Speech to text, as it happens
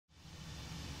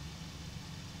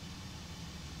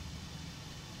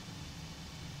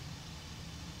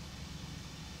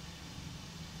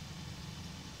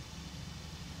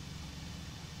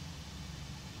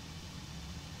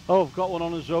Oh, I've got one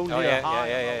on his own Oh here. yeah, High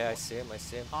yeah, I see him,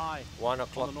 High. 1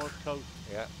 o'clock. On the north coast.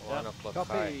 Yeah, 1 o'clock high.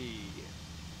 Copy.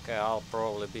 Okay, I'll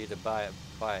probably be the bite.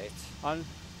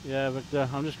 Yeah, but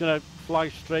I'm just gonna fly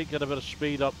straight, get a bit of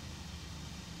speed up.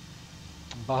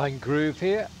 Behind groove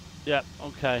here. Yeah,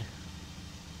 okay.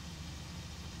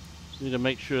 Just need to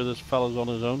make sure this fella's on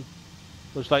his own.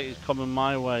 Looks like he's coming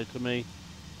my way to me.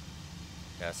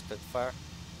 Yeah, Spitfire.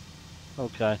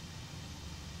 Okay.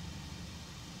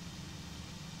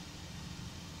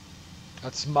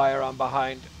 That's Meyer on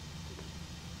behind.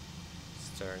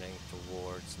 It's turning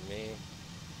towards me.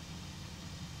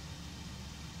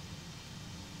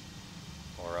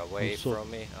 Or away from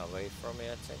me. Away from me,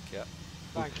 I think, yeah.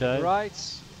 Back Okay. to the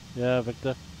right. Yeah,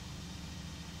 Victor.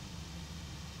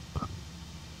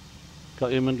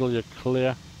 Got you, Mindle, you're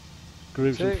clear.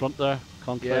 Groove's in front there.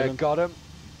 Yeah, got him.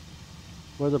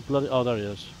 Where the bloody... Oh, there he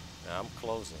is. Yeah, I'm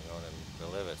closing on him,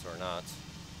 believe it or not.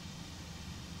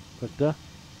 Victor.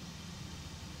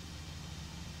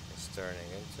 He's turning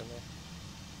into me.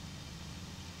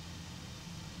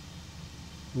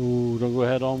 Ooh, don't go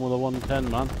head on with a 110,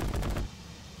 man.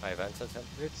 I vented him.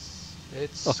 It's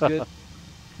good.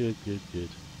 Good.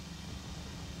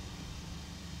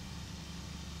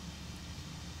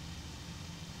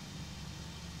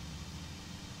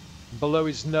 Below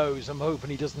his nose. I'm hoping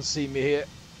he doesn't see me here.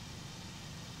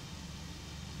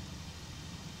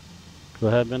 Go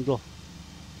ahead, Mindle.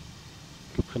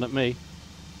 Looking at me.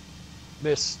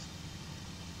 Missed.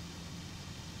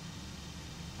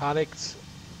 Panicked.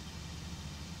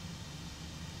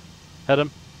 Hit him.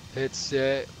 It's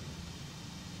Okay,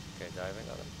 diving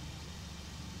on him.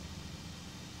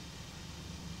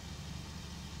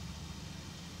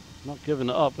 Not giving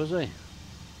it up, is he?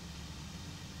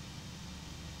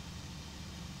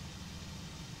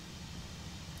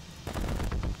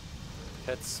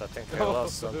 Hits, I think I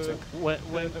lost something.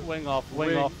 Wing off.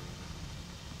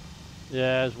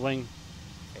 Yeah, his wing.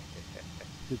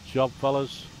 Good job,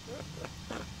 fellas.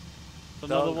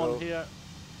 Another one here.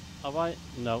 Have I?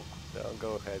 No. Don't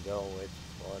go head on with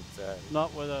 110.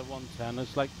 Not with a 110.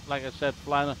 It's like I said,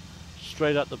 flying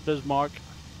straight at the Bismarck.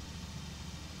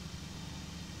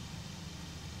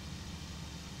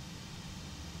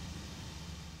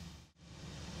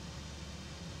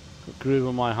 Got groove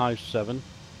on my high 7.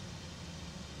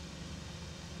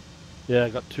 Yeah, I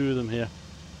got 2 of them here.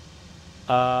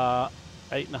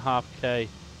 8.5K.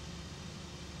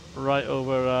 Right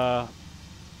over.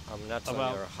 I'm not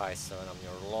on your high 7. I'm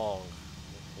your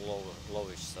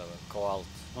lowish 7. Go out,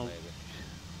 maybe.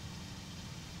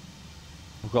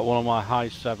 I've got one on my high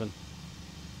 7.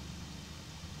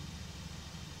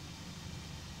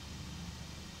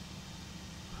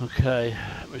 Okay,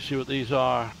 let me see what these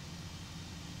are.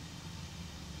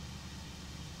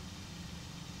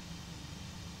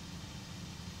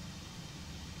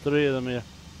 Three of them here.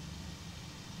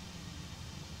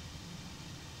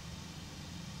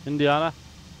 Indiana.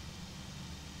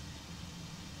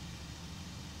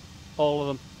 All of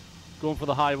them. Going for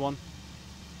the high one.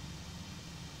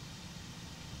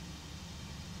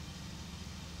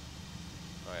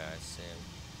 Oh yeah, I see him.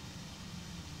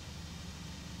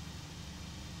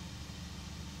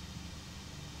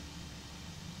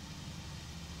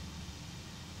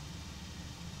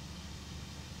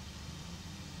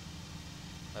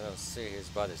 I don't see his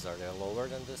bodies. Are they lower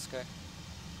than this guy?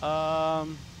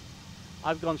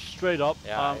 I've gone straight up.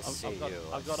 Yeah, I see you.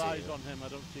 I've got eyes on him. I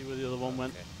don't see where the other one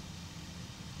went.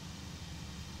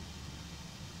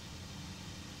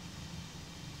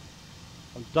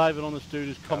 I'm diving on this dude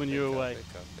who's coming your way.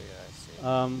 Copy,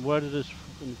 yeah, I see. Where did this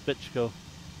fucking bitch go?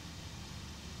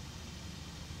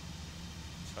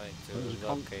 Trying to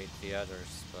locate the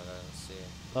others, but I don't see him.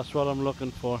 That's what I'm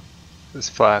looking for. This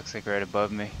flag's like right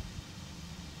above me.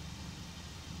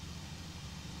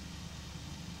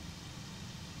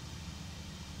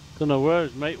 Don't know where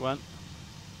his mate went.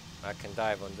 I can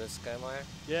dive on this guy, Meyer.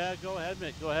 Yeah, go ahead,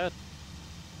 mate. Go ahead.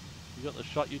 You got the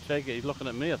shot. You take it. He's looking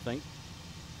at me, I think.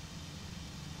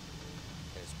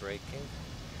 He's braking.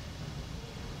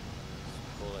 He's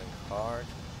pulling hard.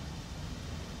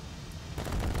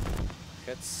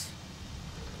 Hits.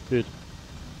 Good.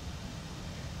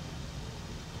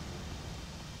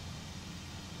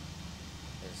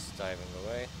 He's diving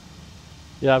away.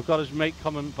 Yeah, I've got his mate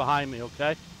coming behind me,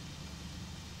 okay?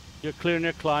 You're clearing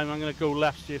your climb. I'm going to go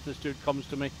left, see if this dude comes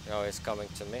to me. Oh, he's coming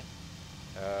to me.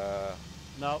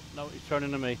 No, he's turning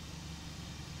to me.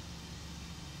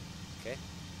 Okay.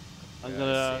 I'm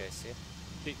going to I see.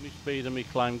 keep me speed and me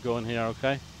climb going here,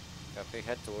 okay? Copy,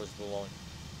 head towards the lawn.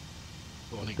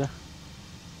 Okay.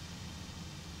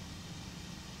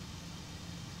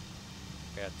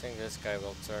 Okay, I think this guy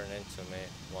will turn into me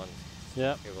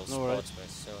Yeah, He will no spot worries. me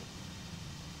soon.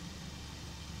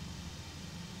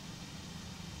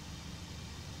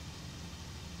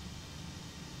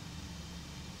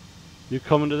 You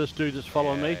coming to this dude that's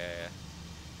following yeah, me?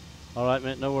 Yeah. Alright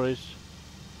mate, no worries.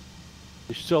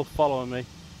 He's still following me.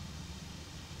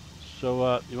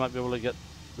 So you might be able to get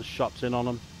the shots in on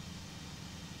him.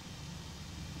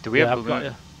 Do we Yeah, have I've got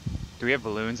balloons? Do we have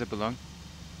balloons that belong?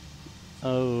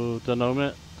 Oh, dunno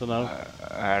mate, dunno.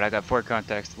 Alright, I got 4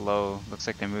 contacts low. Looks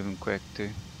like they're moving quick too.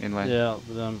 Inland. Yeah,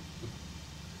 but,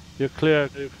 you're clear,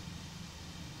 dude.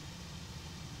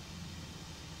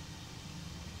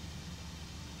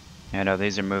 Yeah, no,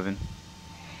 these are moving.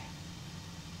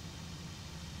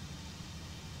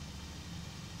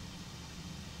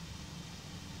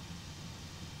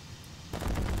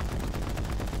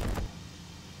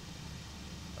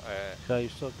 Okay,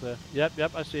 he's still clear.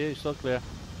 Yep, I see you, he's still clear.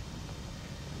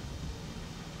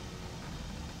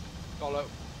 Follow.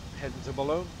 Heading to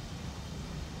Balloon.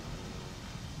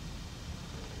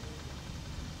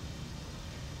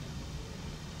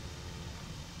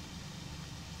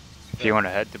 If you want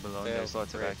to head to Boulogne, Feel there's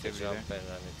lots of free to activity jump there. in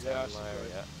anytime, Yeah, Myra. great.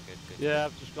 Yeah, good. Yeah,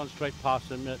 I've just gone straight past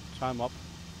him, mate. Time up.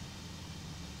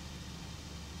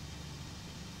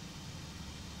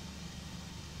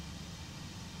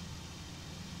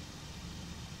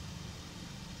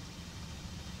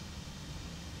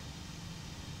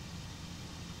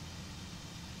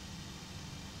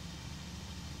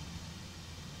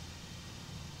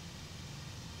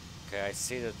 Okay, I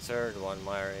see the third one,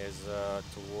 Myra, is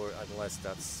toward, unless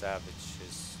that's Savage,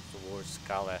 is towards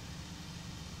Calais.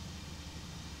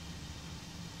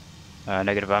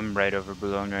 Negative, I'm right over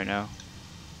Boulogne right now.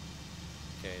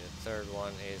 Okay, the third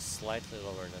one is slightly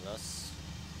lower than us.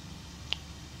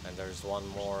 And there's one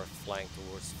more flying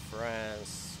towards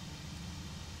France.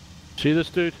 See this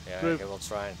dude? Yeah, Groove? he will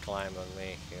try and climb on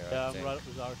me here, Yeah, I I'm think. right up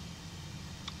his arse.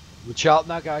 Watch out,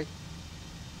 that guy.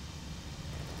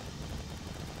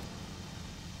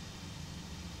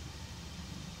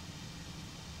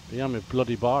 Behind me,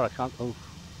 bloody bar, I can't move.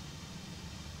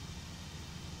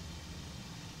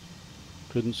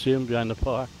 Couldn't see him behind the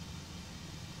bar.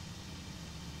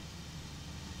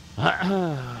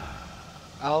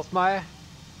 Alfmeyer?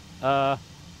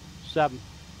 7.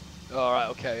 Alright,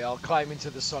 okay, I'll climb into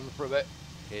the sun for a bit.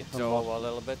 He I'm dove lost. a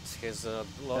little bit. His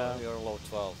Yeah. your low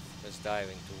 12 is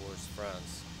diving towards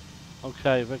France.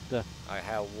 Okay, Victor. I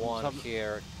have one have-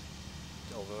 here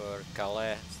over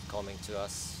Calais coming to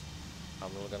us.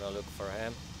 I'm gonna look for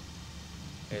him.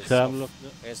 Okay, I'm looking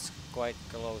at... It's quite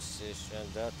close-ish, and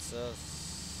that's a...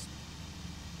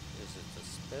 Is it a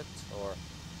spit or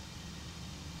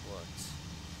what?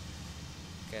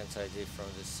 Can't ID from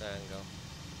this angle.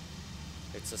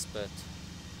 It's a spit.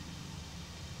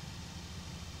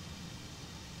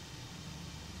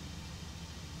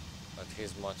 But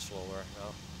he's much lower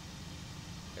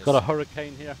now. Got a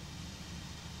hurricane here.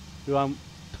 Who I'm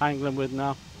tangling with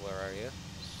now. Where are you?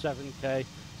 7k.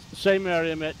 Same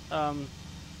area, mate,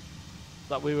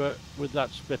 that we were with that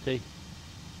spitty.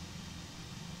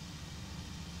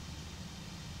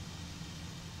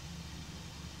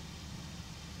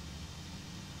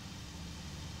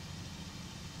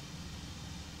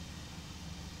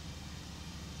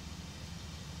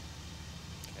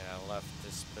 Yeah, I left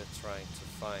this bit trying to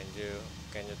find you.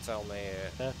 Can you tell me?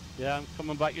 Yeah, I'm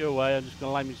coming back your way. I'm just going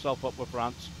to line myself up with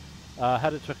France.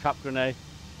 Headed to Cap Grenade.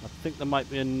 I think there might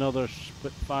be another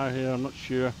Spitfire here, I'm not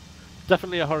sure.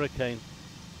 Definitely a Hurricane.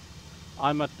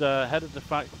 I'm at headed to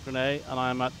Cap Grenade and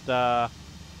I'm at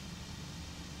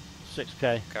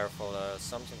 6k. Careful,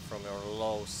 something from your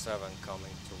low 7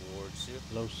 coming towards you.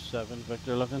 Low 7,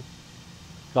 Victor looking.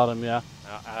 Got him, yeah.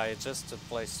 I just to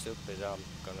play stupid, I'm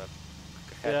gonna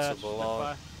head Yeah, to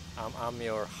Boulogne. Spitfire. I'm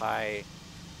your high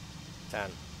 10.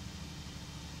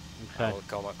 I Okay. will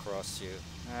come across you.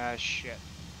 Ah, shit.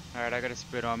 Alright, I got a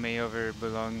spit on me over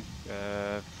Boulogne.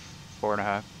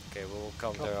 4.5. Okay, we will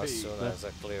come there Copy. as soon as I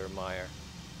clear Meyer.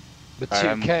 The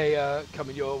Alright, 2k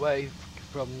coming your way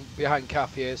from behind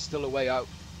Cafe, still a way out.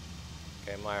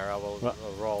 Okay, Meyer, I will Right.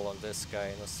 roll on this guy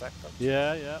in a second.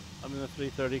 Yeah. I'm in the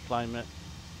 330 climate.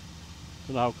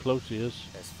 Don't know how close he is.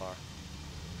 It's far.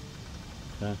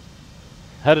 Okay.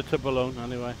 Headed to Boulogne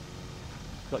anyway.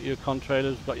 Got your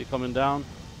contrailers, got you coming down.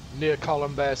 Near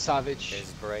Colombair Savage.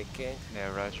 He's braking.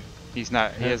 Yeah, roger. He's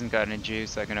not, he Yeah. hasn't gotten a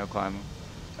juice, I can outclimb him.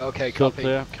 Okay, Still copy.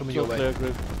 clear. Coming Still your way. clear,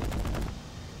 group.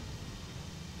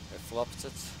 I flopped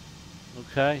it.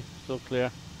 Okay, still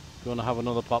clear. You want to have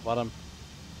another pop at him?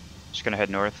 Just gonna head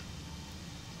north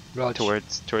Roger.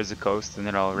 towards the coast, and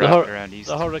then I'll The wrap hur- it around east.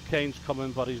 The Hurricane's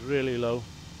coming, but he's really low.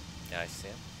 Yeah, I see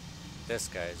him. This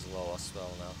guy is low as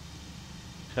well now.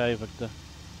 Okay, Victor.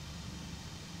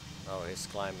 Oh, he's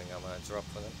climbing. I'm gonna drop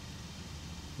on him.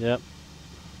 Yep.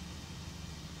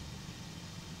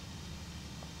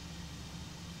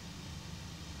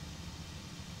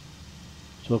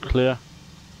 So clear.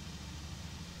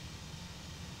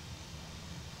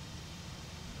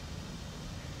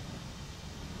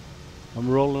 I'm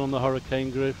rolling on the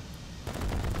hurricane groove.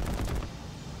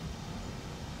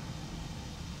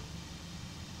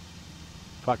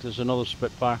 In fact, there's another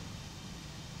Spitfire.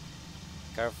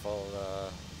 Careful,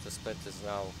 the Spit is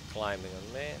now climbing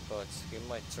on me, but he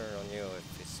might turn on you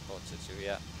if he spotted you.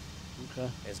 Yeah,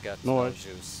 Okay. he's got No no worries.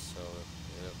 juice, so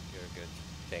you're good.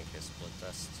 Think his split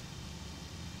test.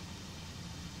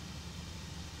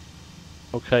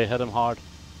 Okay, hit him hard.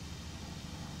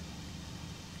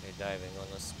 Okay, diving on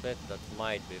a Spit that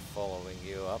might be following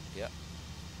you up. Yeah,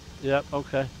 Yep,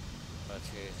 okay. but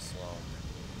he's long.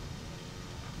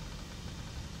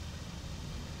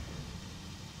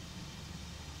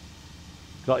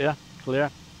 Got ya? Clear?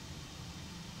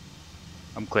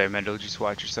 I'm clear, Mendel. Just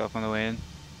watch yourself on the way in.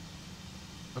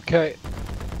 Okay.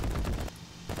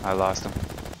 I lost him.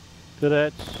 Good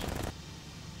hits.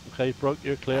 Okay, broke,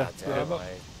 you're clear. Ah, damn, Yeah.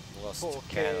 I lost 4K.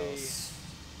 cannons.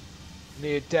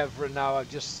 Near Devon now. I've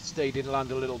just stayed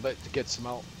inland a little bit to get some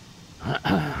help.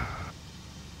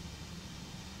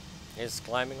 He's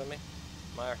climbing on me,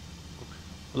 Meyer.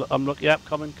 I'm looking, yep,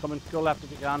 coming. Go left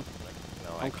if you can.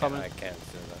 No, I'm coming. I can't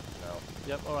do that. No.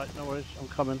 Yep, alright, no worries, I'm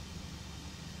coming.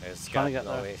 He's Trying to got get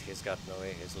no there. way. He's got no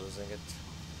way. He's losing it.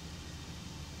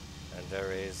 And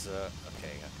there is.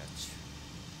 Okay, I got you.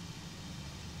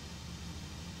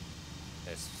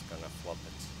 He's gonna flop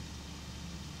it.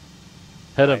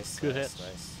 Hit him, Nice, good nice, hits.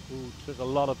 nice. Ooh, took a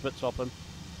lot of bits off him.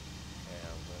 Okay,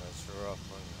 I'm gonna drop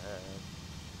on him.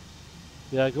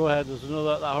 Yeah, go ahead, there's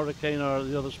another, that hurricane or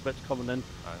the other Spit's coming in.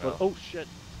 I But, know. oh shit,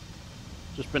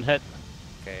 just been hit.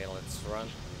 Okay, let's run.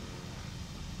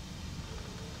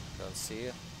 Don't see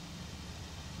you.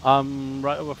 I'm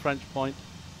right over French Point.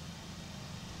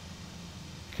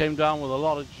 Came down with a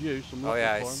lot of juice. I'm Oh looking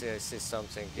yeah, for him. I see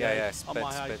something. Yeah, Yeah, on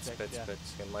my high spit. stick,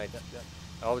 yeah. He might. Yep, yep.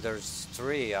 Oh, there's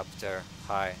 3 up there,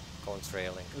 high,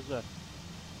 contrailing. Is there?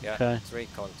 Yeah, Okay. 3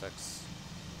 contacts.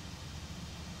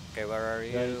 Okay, where are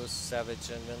you, Guys. Savage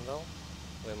and Windle?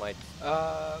 We might.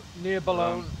 Near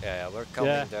Boulogne. Yeah, we're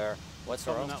coming Yeah. there. What's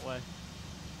Coming around? that way.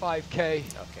 5K.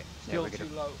 Okay. Still we too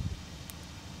gotta- low.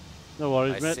 No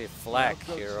worries, I mate. see flak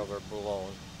I'll go here to- over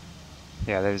Boulogne.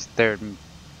 Yeah, they're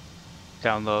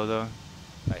down low though.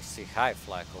 I see high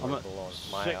flak I'm over at Boulogne.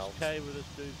 My out. 6K with this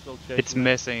dude still chasing. It's me.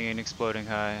 missing and exploding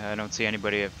high. I don't see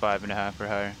anybody at 5.5 or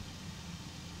higher.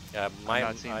 Yeah,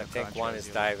 not seeing I the think one is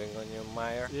contrails, diving on you,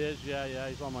 Meyer. He is, yeah,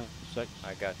 he's on my 6.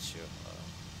 I got you.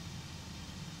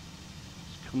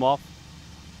 Just come off.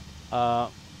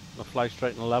 I'll fly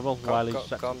straight and level while he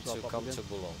sets come himself up to again.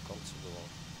 Boulogne. Come to Boulogne.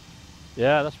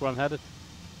 Yeah, that's where I'm headed.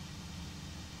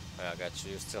 I got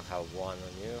you. You still have 1 on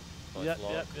you. Quite Yep,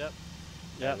 long. yep.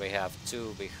 And we have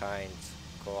 2 behind.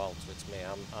 Go out with me.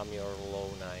 I'm your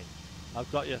low 9.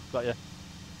 I've got you.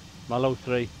 My low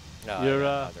 3. No, You're,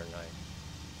 another 9.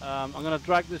 I'm gonna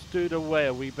drag this dude away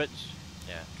a wee bit.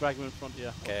 Yeah. Drag him in front of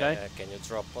you. Okay. Okay. Can you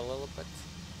drop a little bit?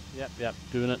 Yep.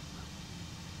 Doing it.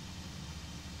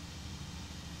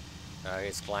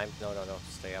 He's climbed. No.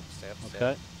 Stay up.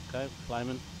 Okay.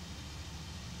 Climbing.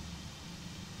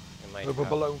 You might Over have-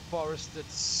 Boulogne Forest at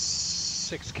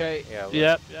 6K.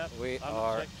 Yeah. Yep. We I'm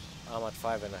are. at 6. I'm at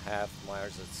 5.5.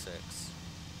 Myers at 6.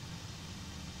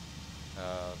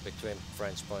 Between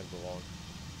French Point, Boulogne.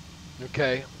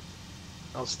 Okay.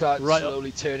 I'll start Right up-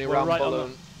 slowly turning We're around right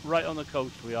Boulogne. right on the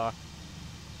coast we are.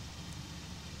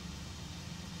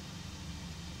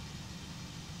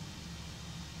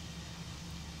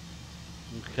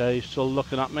 Okay, still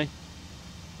looking at me.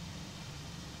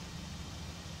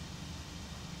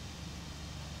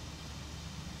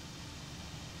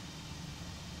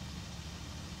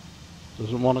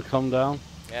 Doesn't want to come down.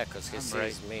 Yeah, because he I'm sees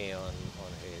right. me on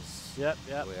his. Yep.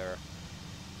 We're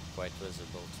quite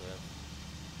visible to him.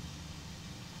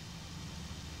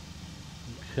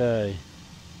 Okay.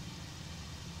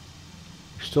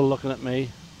 Still looking at me.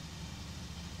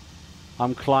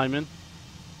 I'm climbing.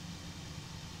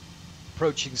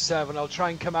 Approaching 7. I'll try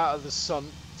and come out of the sun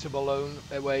to Boulogne,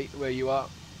 where you are,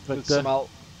 with But some help.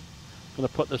 gonna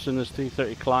put this in this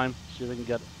T30 climb. See if I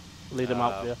can lead him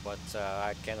out here. But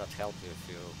I cannot help you if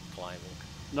you're climbing.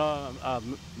 No,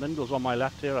 Mindel's on my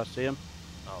left here. I see him.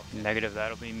 Oh, okay. Negative,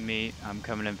 that'll be me. I'm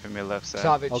coming in from your left side.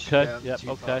 Savage. Okay. yeah, Yep. too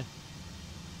Okay.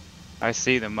 far. I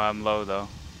see them. I'm low though.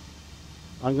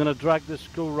 I'm gonna drag this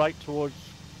go right towards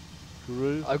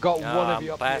Groove. I've got one of I'm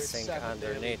you up here at passing 7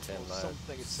 underneath him. or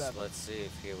something at 7. Let's see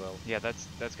if he will. Yeah,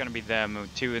 that's gonna be them.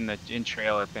 2 in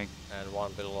trail, I think. And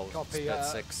 1 below Copy. split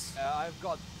 6. I've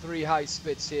got 3 high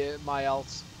spits here. My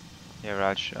alts Yeah,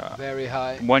 Raj. very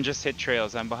high. One just hit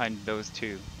trails. I'm behind those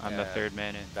 2. I'm the Yeah. 3rd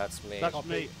man in. That's me. That's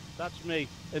me. That's me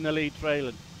in the lead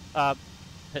trailing.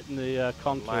 Hitting the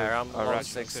contour. Meyer, I'm Oh, on right,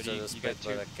 6 so to you the split, got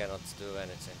 2. but I cannot do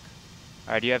anything.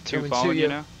 Alright, do you have 2 Coming to following you. you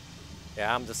now?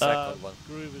 Yeah, I'm the second one.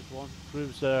 Groove is one.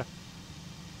 Groove's there.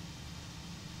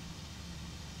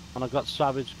 And I've got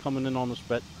Savage coming in on the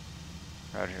spit.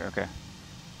 Roger, okay.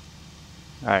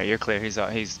 Alright, you're clear. He's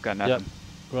got nothing.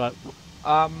 Right.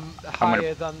 I'm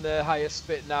higher than the highest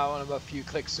spit now, and I'm a few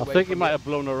clicks I away. think he from might you. have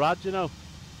blown a rad, you know.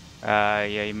 Yeah,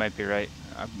 you might be right.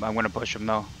 I'm gonna push him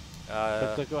though.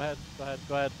 Victor, go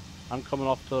ahead. I'm coming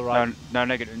off to the right. No,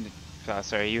 negative.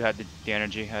 Sorry, you had the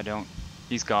energy. I don't.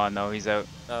 He's gone though. He's out.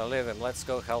 No, leave him. Let's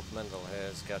go help Mendel.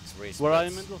 He's got 3 splits. Where are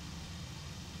you, Mindel?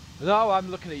 No,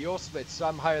 I'm looking at your spits.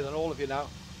 I'm higher than all of you now.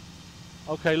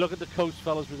 Okay, look at the coast,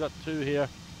 fellas. We've got 2 here.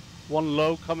 1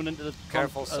 low coming into the...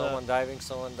 Careful, someone diving.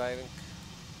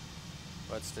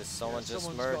 What's this? Someone Yeah, just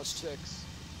someone's got merged. 6.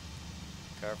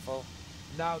 Careful.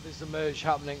 Now there's a merge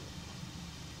happening.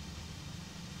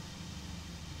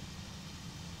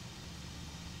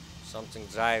 Something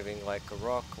driving like a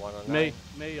rock. 109.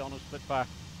 Me on a Spitfire.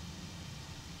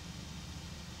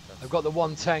 I've got the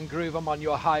 110 groove. I'm on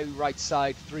your high right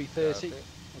side, 330. Okay.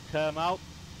 Okay, I'm out.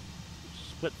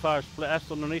 Spitfire split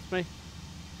S underneath me.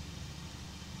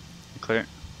 Clear.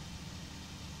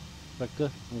 Victor,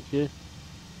 thank you.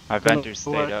 My Don't know venters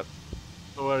stayed up.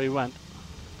 Where he went.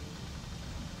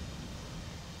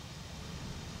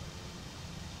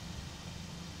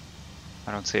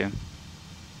 I don't see him.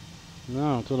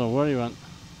 No, I don't know where he went.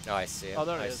 Oh, I see him. Oh,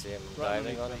 there he I is. see him Right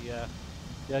diving on him. underneath me, yeah.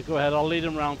 Yeah, go ahead. I'll lead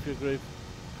him round for your groove.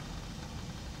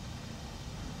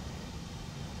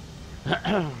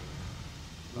 Oh,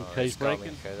 Okay, he's coming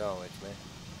braking. head on with me.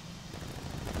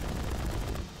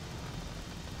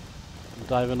 I'm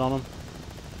diving on him.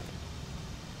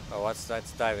 Oh, what's that?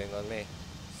 It's diving on me.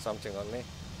 Something on me.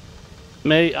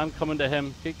 Me, I'm coming to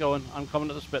him. Keep going. I'm coming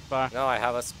to the Spitfire. No, I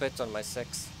have a spit on my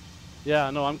 6. Yeah,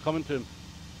 no, I'm coming to him.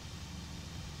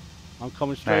 I'm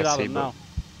coming straight at him now.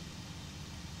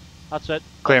 That's it.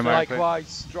 Clear, Mark. Clear.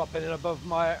 Likewise, dropping in above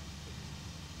my...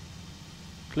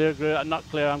 Clear, groove. Not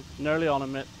clear. I'm nearly on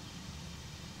him, mate.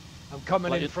 I'm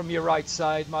coming Like in it- from your right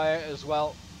side, Maya, as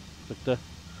well. Victor.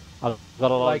 I've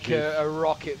got a lot Like of juice. a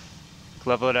rocket.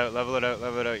 Level it out. Level it out.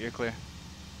 Level it out. You're clear.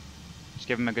 Just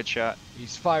give him a good shot.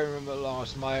 He's firing him at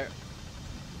last, Maya.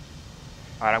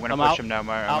 Alright, I'm gonna I'm push out. him now,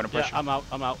 Mark. I'm gonna push him. I'm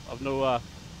out. I've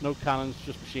no cannons,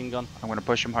 just machine gun. I'm gonna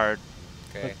push him hard.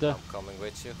 Okay, Victor. I'm coming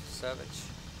with you, Savage.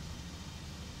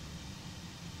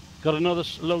 Got another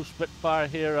low Spitfire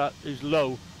here. Who's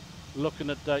low. Looking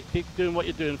at. Keep doing what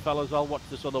you're doing, fellas. I'll watch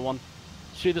this other one.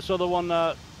 See this other one?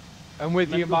 I'm with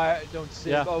you, Mental. Maya. Don't see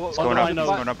Yeah. him. Oh, It's Oh, going no, up. I It's know.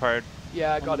 going up hard.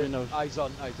 yeah, I got Oh, it. no, no. Eyes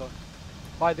on.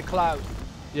 By the cloud.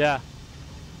 Yeah,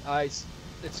 Eyes.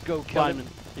 Let's go kill him. climbing.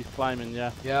 He's climbing.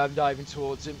 Yeah. Yeah, I'm diving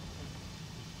towards him.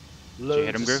 you Loads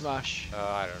hit him, of Groove? smash.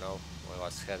 I don't know. I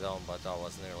was head on, but I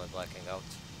was nearly blacking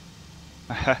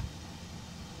out.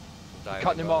 Diving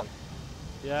Cutting him on off.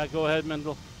 Yeah. Go ahead,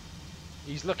 Mendel.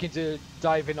 He's looking to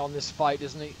dive in on this fight,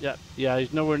 isn't he? Yeah. Yeah.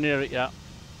 He's nowhere near it yet.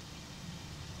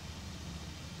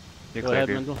 You're Go clear, ahead,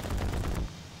 Groove. Mendel.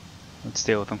 Let's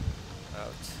deal with him.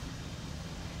 Out.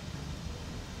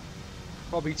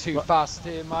 Probably too What? fast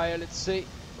here, Maya. Let's see.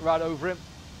 Right over him.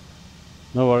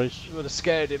 No worries. Would have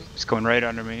scared him. He's going right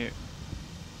under me here.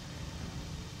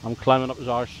 I'm climbing up his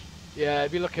arse. Yeah,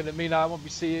 if you're looking at me now, I won't be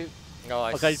see you. No,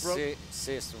 I Okay, bro.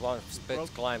 see one spit Bro.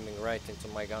 climbing right into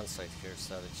my gun sight here,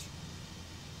 Savage.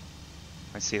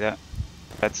 I see that.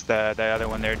 That's the other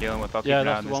one they're dealing with. I'll keep Yeah, an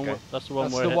eye that's on the this one. guy. That's the one.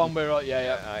 That's we're the hitting. one we're on.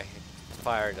 Yeah. I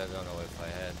fired, I don't know if I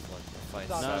had. Let me find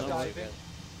That's Savage diving. again.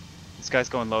 This guy's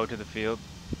going low to the field.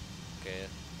 Okay,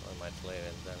 I might leave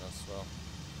him then as well.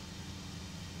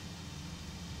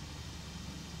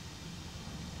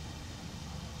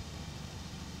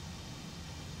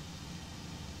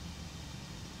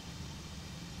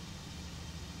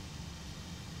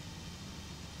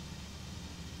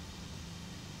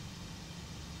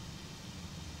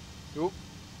 Oop.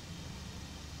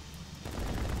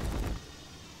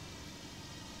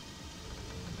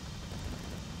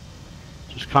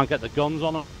 Just can't get the guns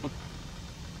on him.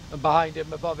 And behind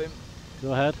him, above him.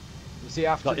 Go ahead. Is he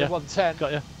after Got the ya. 110?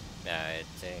 Got you. Yeah, I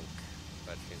think,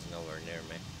 but he's nowhere near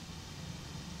me.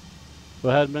 Go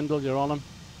ahead, Mendel. You're on him.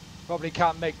 Probably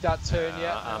can't make that turn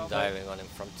yet. I I'm don't know. diving on him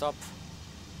from top.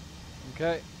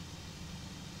 Okay.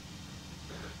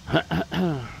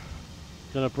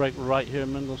 Gonna break right here,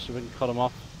 Mindle, so we can cut him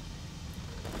off.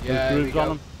 Yeah, There's we grooves on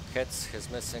go. him. Hits, he's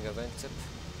missing a wingtip.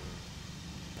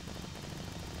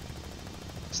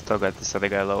 Still got this other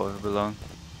guy low over below.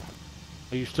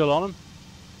 Are you still on him?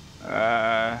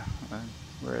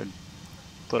 We're a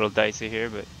little dicey here,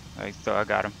 but I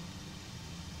got him.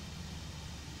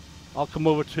 I'll come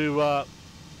over to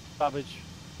Savage.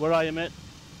 Where are you, mate?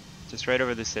 Just right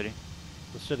over the city.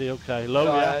 The city, okay. Low,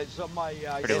 yeah? It's on my.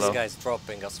 Pretty This low. guy's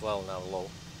dropping as well now, low.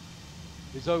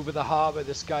 He's over the harbour,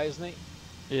 this guy, isn't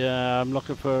he? Yeah, I'm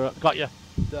looking for. Got you.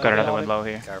 Got another one low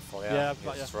here. Careful, Yeah, yeah, I've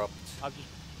got he's ya. dropped.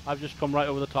 I've just come right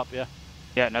over the top, yeah.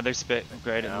 Yeah, another spit.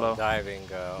 Great Yeah, and I'm low. diving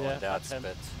Yeah, on that that's him.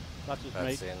 spit. That's his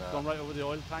That's mate. in, Gone right over the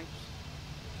oil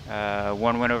tanks.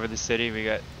 One went over the city. We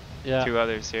got Yeah. 2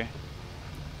 others here.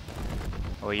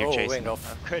 Oh, you're Oh, chasing. wing him.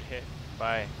 off. Oh, good hit.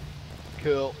 Bye.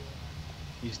 Cool.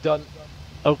 He's done.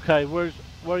 Okay, where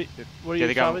are The you,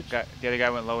 other Savage? the other guy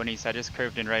went low and east. I just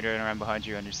curved in right around behind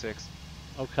you under 6.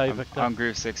 Okay, I'm Victor. on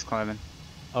groove 6 climbing.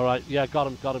 Alright, yeah, got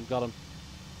him. Got him.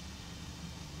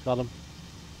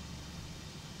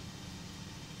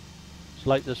 Let's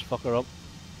light this fucker up.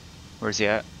 Where's he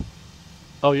at?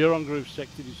 Oh, you're on groove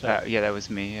 6, did you say? Yeah, that was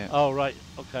me. Yeah. Oh, right,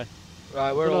 okay.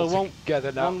 Right, we're No, all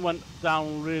together now. One went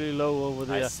down really low over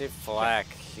I there. see flag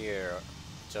here,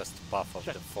 just above of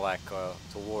Check. the flag,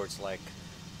 towards like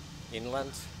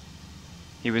inland.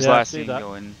 He was Yeah, I last see seen that.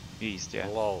 going east. Yeah.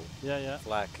 Low. Yeah.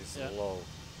 Flag is Yeah. low.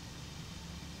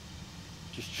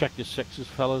 Just check your 6s,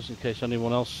 fellas, in case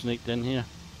anyone else sneaked in here.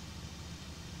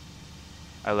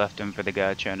 I left him for the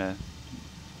guy trying to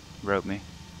rope me.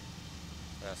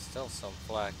 There's still some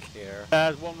flag here.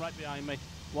 There's one right behind me.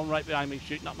 One right behind me,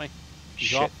 shooting at me. He's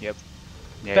Shit. off. Yep.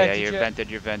 Yeah, Vented you're you. vented.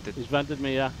 You're vented. He's vented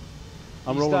me, yeah.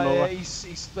 I'm He's rolling over. He's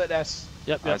split S.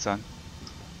 Yep. That's on.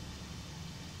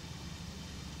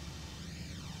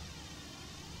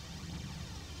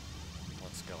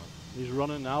 What's going? He's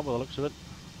running now by the looks of it.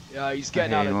 Yeah, he's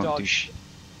getting Okay, out he of won't do dodge.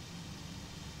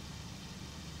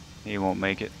 He won't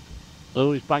make it.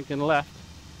 Oh, he's banking left.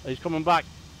 He's coming back.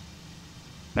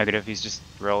 Negative. He's just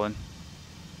rolling.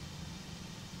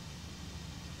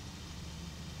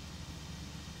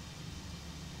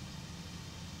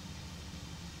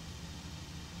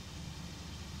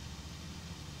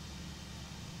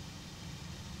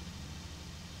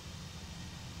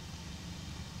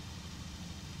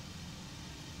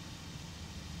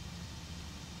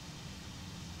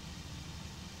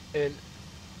 In.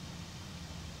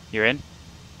 You're in.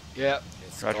 Yeah.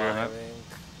 He's Roger, I'm up. climbing.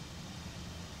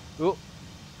 Oh.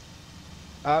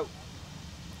 Out.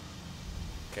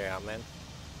 Okay, I'm in.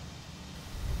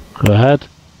 Go ahead.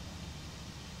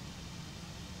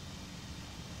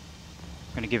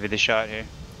 I'm gonna give you the shot here.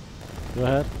 Go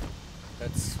ahead.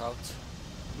 That's out.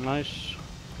 Nice.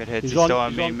 Good hits. He's He's on- still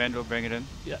on he's me. on- Mendel, bring it in.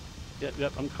 Yep.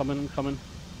 I'm coming.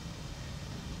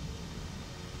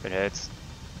 Good hits.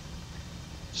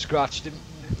 Scratched him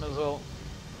as well.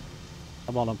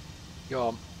 I'm on him. Go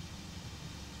on.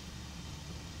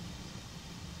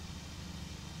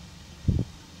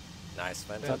 Nice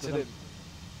vent. Vented him.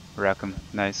 Rack him.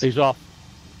 Nice. He's off.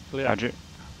 Clear. Roger.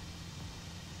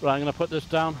 Right, I'm gonna put this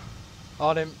down.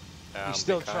 On him. I'm He's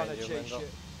still trying behind to you, chase Mendel. you.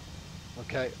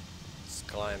 Okay. It's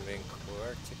climbing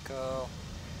vertical.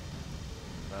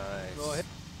 Go Nice. ahead.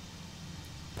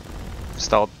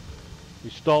 Stalled. He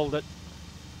stalled it.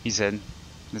 He's in.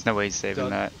 There's no way he's saving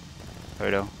Done. that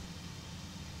photo.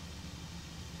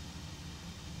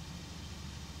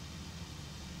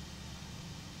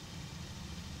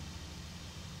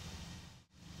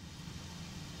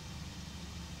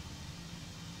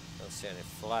 Don't see any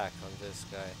flak on this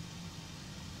guy.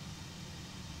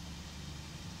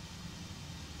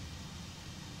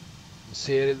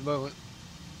 See it at the moment.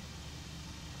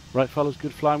 Right, fellas,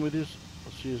 good flying with you.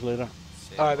 I'll see you later.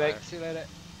 See Alright, where- mate. See you later.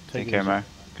 Take it care, easy. Mar.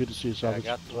 Good to see you, Yeah, I Savage.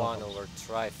 got one over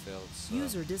tri-fields.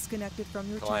 User disconnected from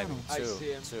your Climbing channel. I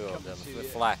see him. two of Come them. to The you.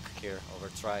 flak here over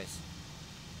tries.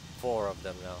 4 of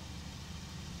them now.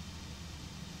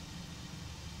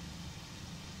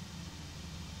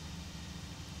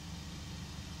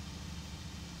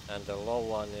 And the low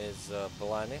one is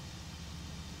Blarney.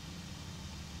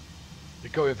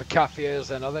 They're going for Cafiers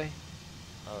then, are they?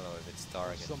 I don't know if it's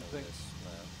targeting Something. this.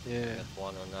 No. Yeah. Got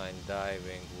 109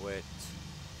 diving with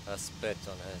a spit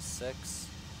on S6.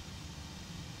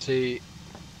 See.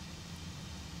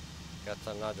 Got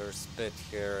another spit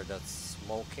here that's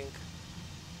smoking.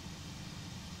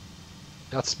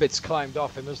 That spit's climbed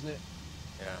off him, isn't it?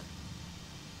 Yeah.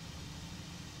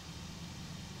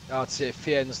 That's it.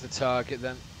 Fien's the target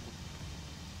then.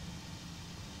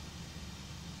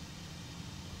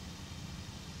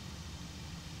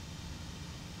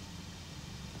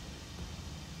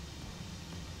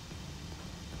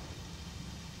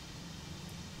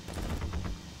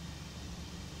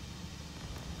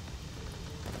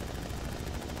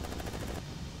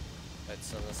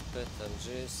 It's on a spit and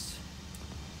juice.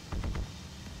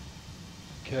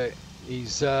 Okay,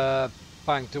 he's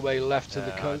banked away left to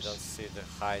the I don't coast. see the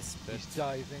high spit. He's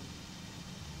diving.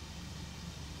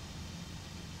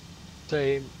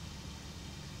 Same.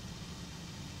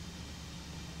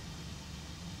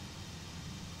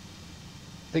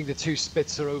 I think the two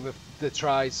spits are over the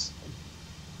tries.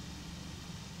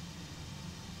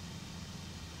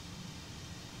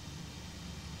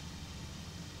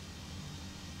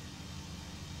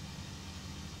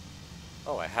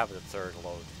 Oh, I have the third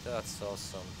load. That's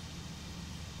awesome.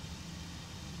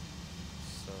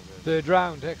 So good. Third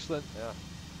round, excellent. Yeah.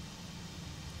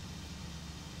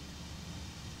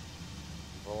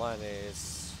 Bolani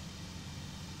is...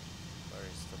 Where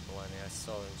is the Bolani? I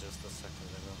saw him just a second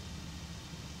ago.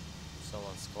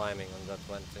 Someone's climbing on that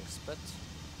venting spit.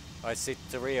 I see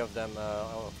three of them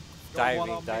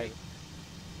diving.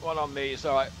 One on me, it's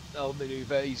alright. I'll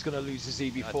maneuver. He's going to lose his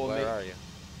E before me. Where are you?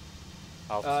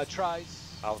 Altitude. Tries.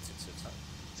 Altitude.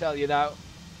 Tell you now.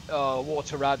 Oh,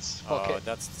 water rads. Fuck Oh, it.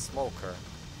 that's the smoker.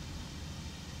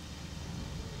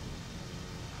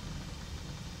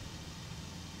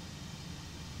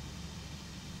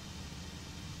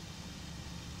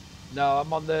 No,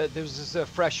 I'm on the. There was a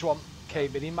fresh one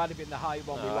came in. He might have been the high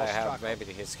one we No, lost track of. maybe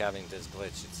he's having this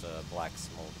glitch. It's a black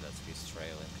smoke that he's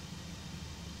trailing.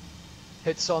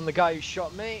 Hits on the guy who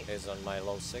shot me. He's on my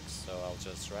low 6, so I'll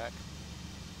just rack.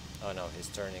 Oh no, he's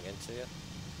turning into you.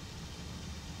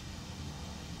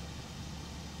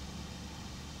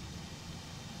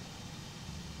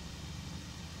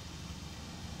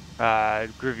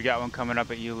 Groove, you got one coming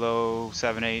up at you low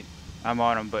 7-8. I'm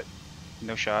on him, but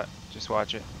no shot. Just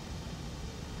watch it.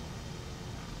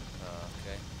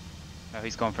 Okay. No,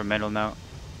 he's going for middle now.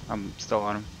 I'm still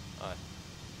on him. Alright.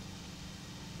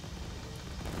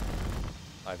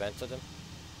 I vented him.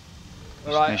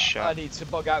 Alright, Nice shot. I need to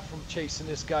bug out from chasing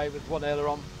this guy with one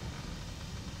aileron.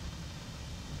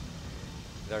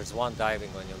 There's one diving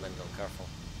on you, Mendel. Careful.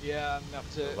 Yeah, I'm gonna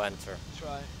have to Venter.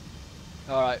 try.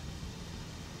 Alright,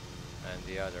 And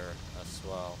the other as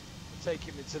well. take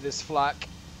him into this flak.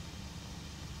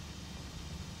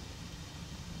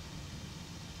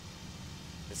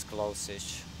 It's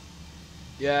close-ish.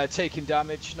 Yeah, taking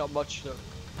damage, not much though.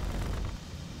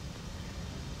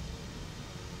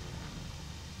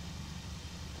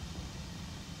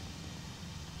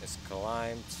 It's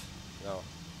climbed. No.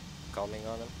 Coming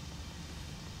on him.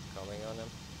 Coming on him.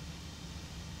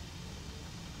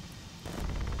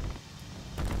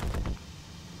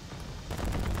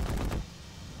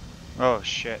 Oh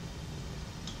shit.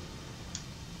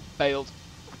 Failed.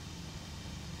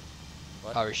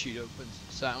 What? Parachute opens.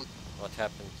 Sound. What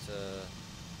happened to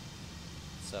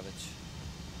Savage?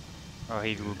 Oh,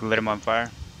 he lit him on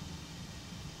fire.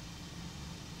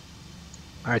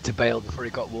 I had to bail before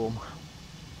he got warm.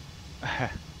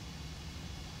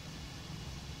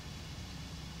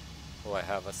 Oh, I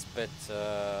have a spit,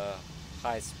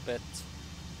 high spit,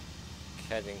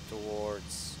 heading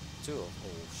towards 2. Oh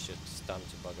shit, it's time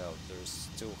to bug out. There's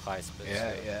 2 high spits.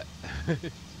 Yeah, here. yeah.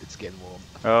 It's getting warm.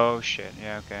 Oh shit.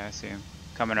 Yeah, okay, I see him.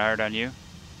 Coming hard on you.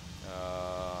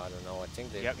 I don't know, I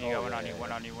think they... Yep, you oh, got one yeah, on you, yeah, one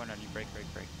yeah. on you, one on you. Break, break,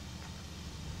 break.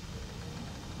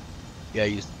 Yeah,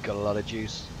 he's got a lot of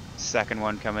juice. Second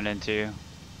one coming into you.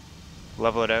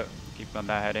 Level it out. Keep on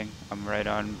that heading. I'm right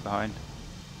on behind.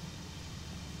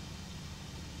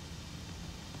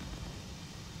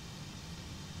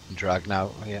 Drag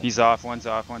now. Yeah. He's off, one's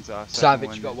off, one's off. Second Savage,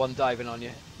 one. you got one diving on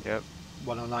you. Yep.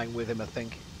 109 with him, I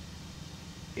think.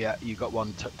 Yeah, you got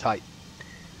one tight.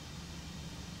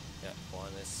 Yeah,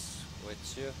 one is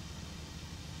with you.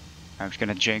 I'm just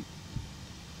gonna jink.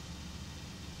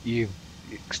 You've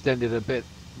extended a bit,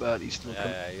 but he's still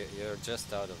coming. Yeah, you're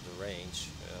just out of the range.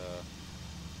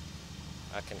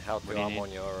 I can help What you. do you I'm need?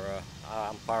 on your...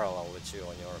 I'm parallel with you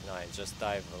on your 9. Just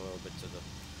dive a little bit to the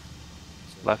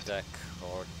Left. deck,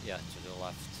 or yeah, to the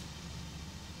left.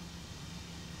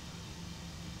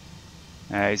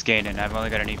 He's gaining. I've only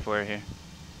got an E4 here.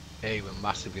 Hey, we're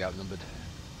massively outnumbered.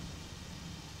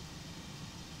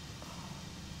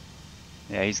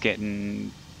 Yeah, he's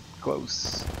getting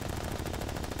close.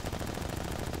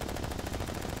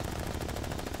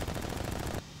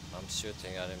 I'm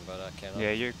shooting at him, but I cannot.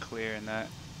 Yeah, you're clearing that.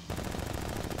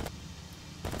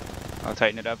 I'll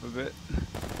tighten it up a bit.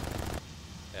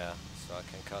 Yeah, so I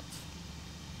can cut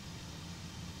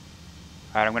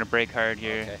Alright, I'm gonna brake hard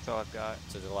here. Okay. That's all I've got.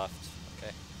 to the left.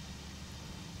 Okay.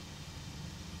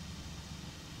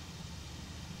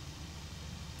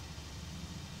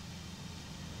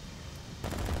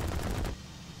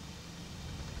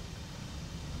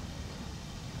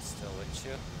 Still with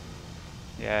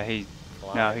you. Yeah, he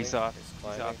climbing. No, he's off. He's He's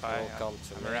climbing. off high. He'll come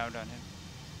to I'm me. around on him.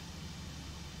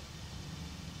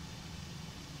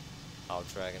 I'll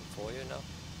drag him for you now.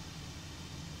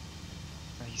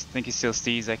 I think he still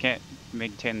sees. I can't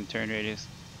maintain the turn radius.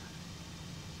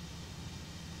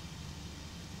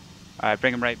 Alright,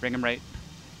 bring him right.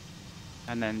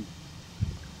 And then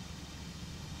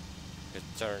It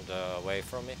turned away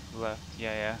from me. left.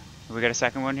 Yeah. We got a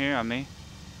second one here on me.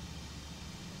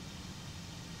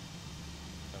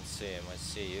 I don't see him. I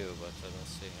see you, but I don't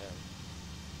see him.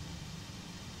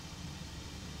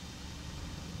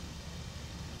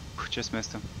 Just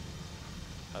missed him.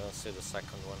 I don't see the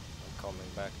second one. I'm coming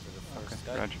back to the first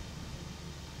Okay, guy. roger.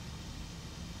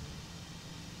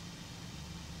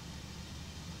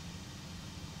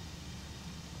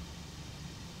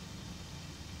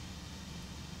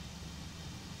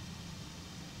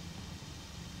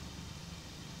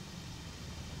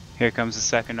 Here comes the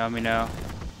second on me now.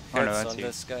 Oh no, Hits that's on you.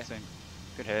 this guy. Same.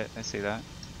 Good hit, I see that.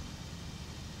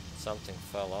 Something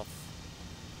fell off.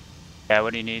 Yeah,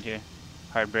 what do you need here?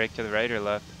 Hard brake to the right or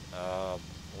left?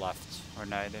 Left. Or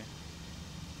neither?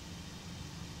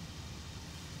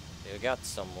 You got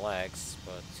some legs,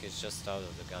 but he's just out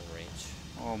of the gun range.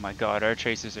 Oh my god, our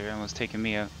tracers are almost taking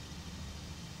me out.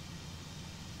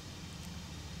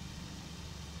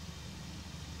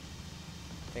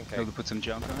 I think Able to put some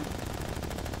junk on?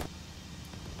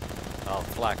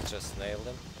 Flak just nailed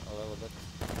him a little bit.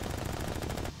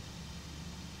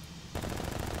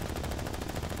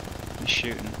 He's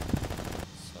shooting.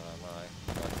 So am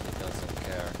I, but he doesn't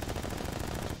care.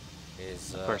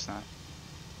 He's Of course not.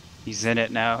 He's in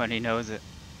it now and he knows it.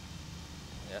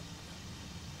 Yeah.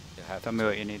 You have Tell to, me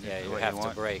what you need. Yeah, you what have you to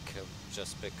want. brake.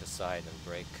 Just pick a side and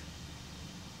brake.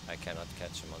 I cannot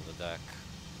catch him on the deck.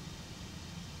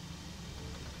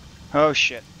 Oh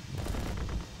shit.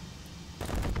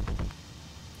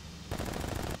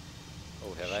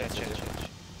 Oh, have I Shit. you?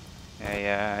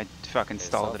 Yeah, I fucking He's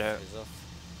stalled off, it out. he's off.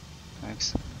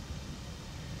 Thanks.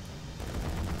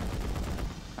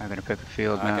 I'm gonna pick a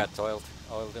field I now. got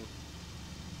oiled him.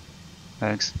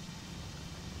 Thanks.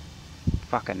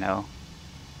 Fucking no.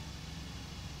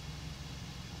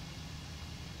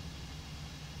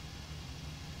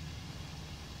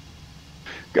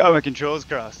 God, my controls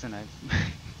crossed and I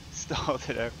stalled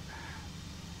it out.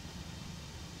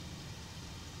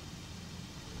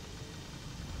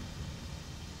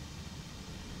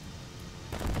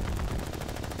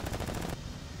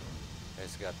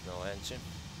 He's got no engine.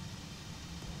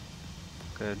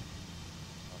 Good.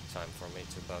 No time for me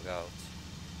to bug out.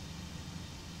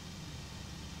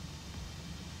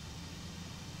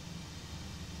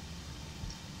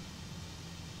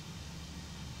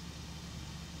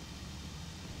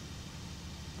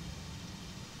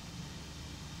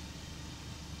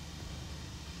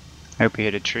 I hope he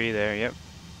hit a tree there, yep.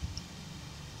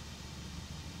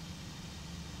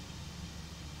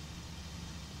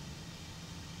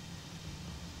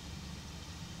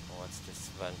 What's this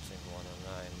venting?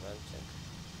 109 venting?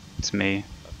 It's me.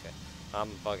 Okay. I'm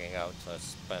bugging out. I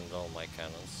spend all my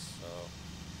cannons, so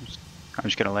I'm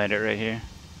just gonna land it right here.